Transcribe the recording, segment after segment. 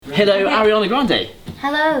Hello, Ariana Grande.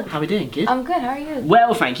 Hello. How are we doing? Good? I'm good, how are you?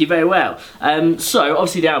 Well, thank you, very well. So,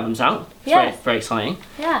 obviously the album's out. It's Yes. very exciting.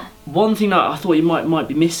 Yeah. One thing that I thought you might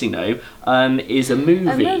be missing though, is a movie.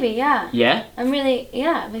 A movie, yeah. Yeah? I'm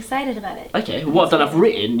excited about it. Okay, well, what I've done, I've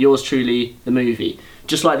written Yours Truly, the movie.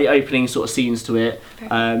 Just like the opening sort of scenes to it.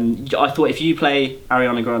 I thought if you play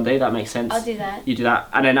Ariana Grande, that makes sense. I'll do that. You do that,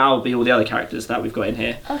 and then I'll be all the other characters that we've got in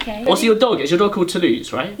here. Okay. Also, your dog, is your dog called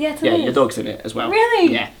Toulouse, right? Yeah, Toulouse. Yeah, your dog's in it as well.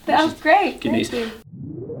 Really? Yeah. That was great. Good Thank news. you.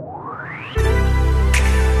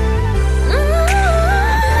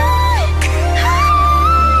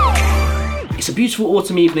 It's a beautiful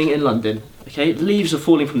autumn evening in London, okay? The leaves are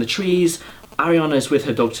falling from the trees. Ariana is with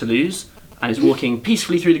her dog Toulouse and is walking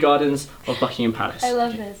peacefully through the gardens of Buckingham Palace. I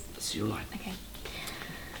love this. This is your line. Okay.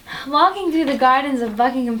 Walking through the gardens of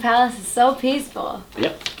Buckingham Palace is so peaceful.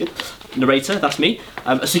 Yep, good. Narrator, that's me.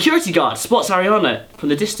 A security guard spots Ariana from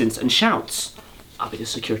the distance and shouts, "I'll be the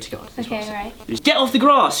security guard." That's what I Okay, said. right. Get off the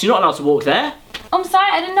grass, you're not allowed to walk there. I'm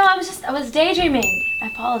sorry, I didn't know, I was daydreaming. I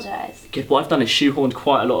apologize. Good, what I've done is shoehorned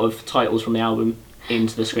quite a lot of titles from the album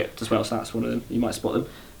into the script as well, so that's one of them. You might spot them.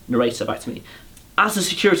 Narrator, back to me. As the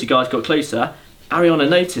security guard got closer, Ariana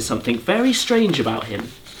noticed something very strange about him.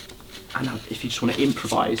 And if you just want to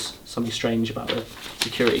improvise something strange about the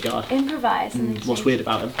security guard. Improvise. What's weird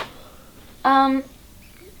about him?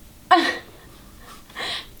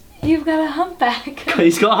 You've got a humpback.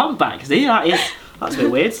 He's got a humpback, see? That's a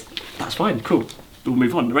bit weird. That's fine, cool. We'll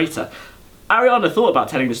move on. Narrator. Ariana thought about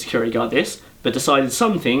telling the security guard this, but decided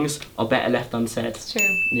some things are better left unsaid. It's true.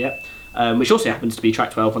 Yep. Which also happens to be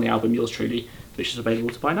track 12 on the album Yours Truly, which is available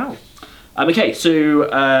to buy now. Okay, so,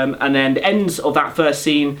 and then the ends of that first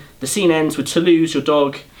scene, the scene ends with Toulouse, your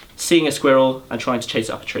dog, seeing a squirrel and trying to chase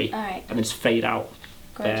it up a tree. Alright. And then just fade out.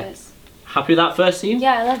 Gorgeous. There. Happy with that first scene?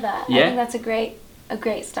 Yeah, I love that. Yeah? I think that's a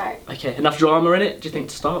great start. Okay, enough drama in it, do you think,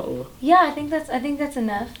 to start? Or? Yeah, I think that's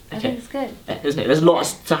enough. I Okay. think it's good. Yeah, isn't it? There's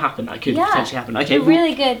lots to happen that could potentially happen. Okay,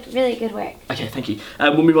 Really good work. Okay, thank you.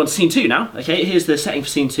 We'll move on to scene 2 now. Okay, here's the setting for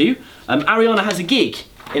scene 2. Ariana has a gig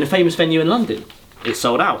in a famous venue in London. It's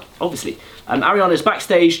sold out, obviously. Ariana is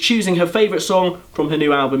backstage choosing her favourite song from her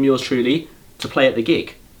new album, Yours Truly, to play at the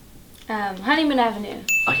gig. Honeymoon Avenue.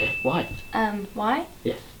 Okay, why? Why?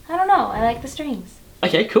 Yeah. I don't know. I like the strings.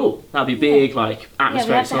 Okay, cool. That'd be big, like, Yeah, atmospheric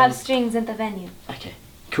we have to song. have strings at the venue. Okay,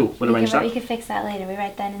 cool. We'll arrange that. We can fix that later. We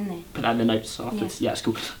write that in there. Put that in the notes afterwards. Yeah. Yeah, it's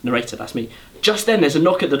cool. Narrator, that's me. Just then, there's a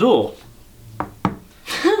knock at the door.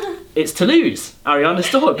 It's Toulouse,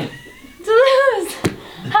 Ariana's dog. Toulouse!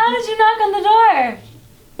 How did you knock on the door?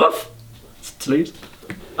 Woof! It's Toulouse.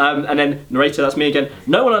 And then narrator, that's me again.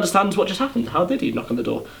 No one understands what just happened. How did he knock on the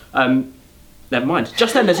door? Never mind.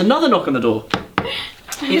 Just then, there's another knock on the door.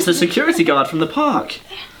 It's the security guard from the park.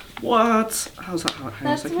 What? How's that? Hang on a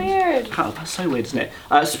That's second. weird. That's so weird, isn't it?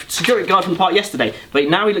 Security guard from the park yesterday, but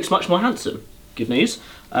now he looks much more handsome. Good news.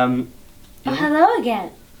 Oh, hello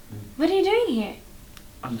again. What are you doing here?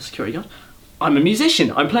 I'm the security guard. I'm a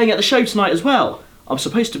musician. I'm playing at the show tonight as well. I'm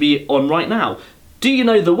supposed to be on right now. Do you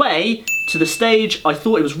know the way to the stage? I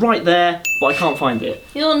thought it was right there, but I can't find it.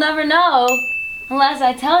 You'll never know unless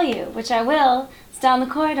I tell you, which I will. It's down the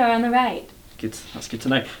corridor on the right. Good. That's good to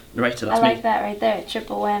know. Narrator, that's I me. like that right there.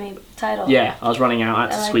 Triple whammy title. Yeah, I was running out. I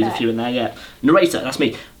had to I like squeeze a that. few in there, yeah. Narrator, that's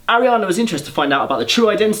me. Ariana was interested to find out about the true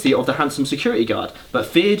identity of the handsome security guard, but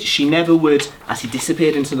feared she never would as he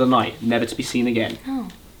disappeared into the night, never to be seen again. Oh.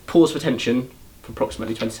 Pause for tension for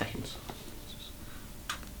approximately 20 seconds.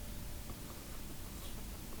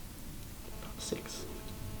 6.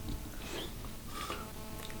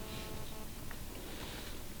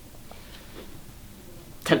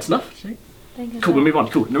 Tense enough? Thank you. Cool, we'll move on.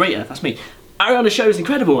 Cool, narrator, that's me. Ariana's show is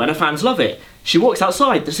incredible and her fans love it. She walks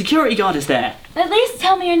outside, the security guard is there. At least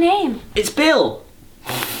tell me your name. It's Bill!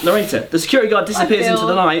 Narrator, the security guard disappears Bill. into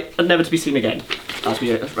the night and never to be seen again. That's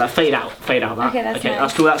me. Fade out that. Okay, that's nice.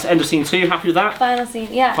 That's cool, that's the end of scene 2, happy with that? Final scene.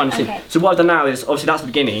 Yeah. Final scene. Okay. So what I've done now is, obviously that's the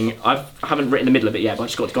beginning, I haven't written the middle of it yet, but I've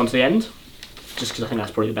just got to go on to the end. Just because I think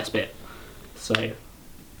that's probably the best bit. So,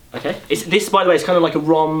 okay. This, by the way, is kind of like a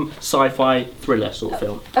rom, sci-fi, thriller sort of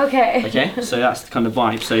film. Okay. Okay, so that's the kind of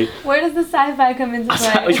vibe. So, Where does the sci-fi come into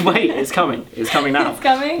play? wait, it's coming. It's coming now. It's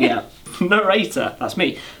coming? Yeah. Narrator, that's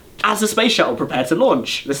me. As the space shuttle prepared to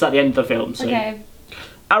launch, this is at the end of the film. So. Okay.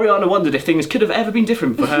 Ariana wondered if things could have ever been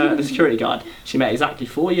different for her and the security guard she met exactly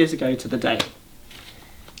 4 years ago to the day.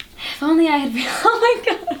 If only I had been. Oh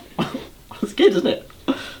my god. That's good, isn't it?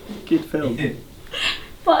 Good film.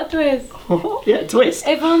 Plot twist. Yeah, twist.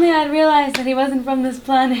 If only I'd realized that he wasn't from this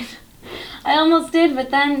planet. I almost did, but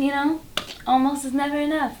then, almost is never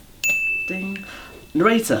enough. Ding.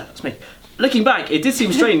 Narrator, that's me. Looking back, it did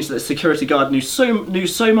seem strange that the security guard knew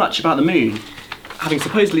so much about the moon, having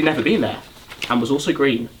supposedly never been there, and was also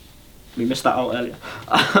green. We missed that out earlier.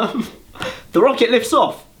 The rocket lifts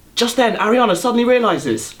off. Just then, Ariana suddenly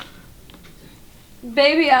realises.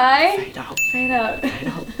 Baby eye. Fade out. Fade out.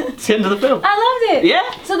 It's the end of the film. I loved it.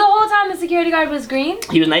 Yeah? So the whole time the security guard was green?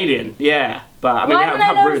 He was an alien, yeah. But I mean, Why we didn't I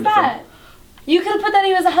haven't notice ruined the film. that? You could have put that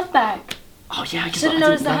he was a humpback. Oh yeah, I guess Should have I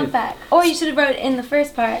noticed the didn't know. humpback. Or you should have wrote it in the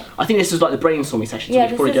first part. I think this is like the brainstorming session, so Yeah, we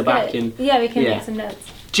should this probably is go back good. and... Yeah, we can yeah. make some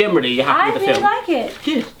notes. Generally, you're happy I with the really film. like it.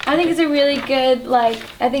 Good. I think it's a really good, like,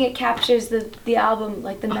 I think it captures the album,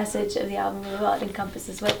 like the message of the album really well. It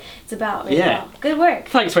encompasses what it's about really Yeah. well. Good work.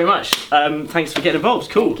 Thanks very much. Thanks for getting involved.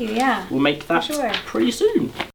 Cool. Thank you, yeah. We'll make that For sure. pretty soon.